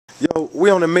Yo, we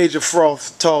on a major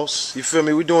froth toss, you feel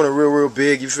me? We doing it real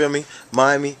big, you feel me?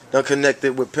 Miami, done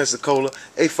connected with Pensacola.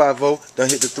 850,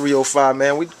 done hit the 305,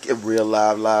 man. We get real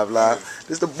live.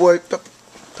 This the boy,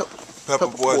 Pepper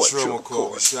Boy Trim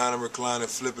Court. We shining, reclining,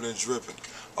 flipping, and dripping.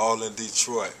 All in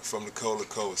Detroit, from the coast to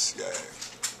coast, yeah.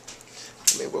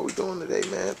 I mean, what we doing today,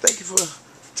 man? Thank you for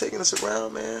taking us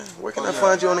around, man. Where can I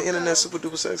find you on the internet, Super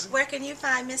Duper Sexy? Where can you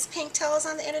find Miss Pink Toes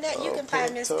on the internet? You can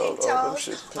find Miss Pink Oh, Toes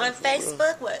on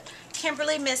Facebook with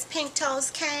Kimberly Miss Pink Toes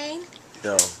Kane.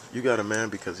 Yo, you got a man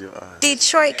because your eyes.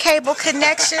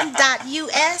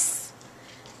 DetroitCableConnection.us.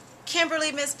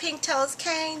 Kimberly Miss Pink Toes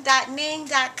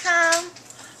Kane.ning.com.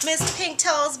 Miss Pink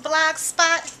Toes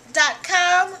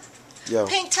Blogspot.com. Yo,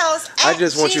 Pink Toes I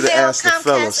just want you to ask the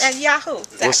fellas. At Yahoo.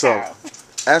 What's up?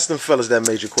 Ask them fellas that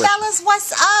major question. Fellas,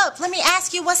 what's up? Let me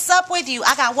ask you what's up with you.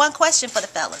 I got one question for the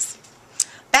fellas.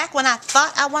 Back when I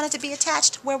thought I wanted to be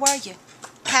attached, where were you?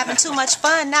 Having too much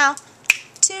fun now.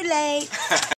 Too late.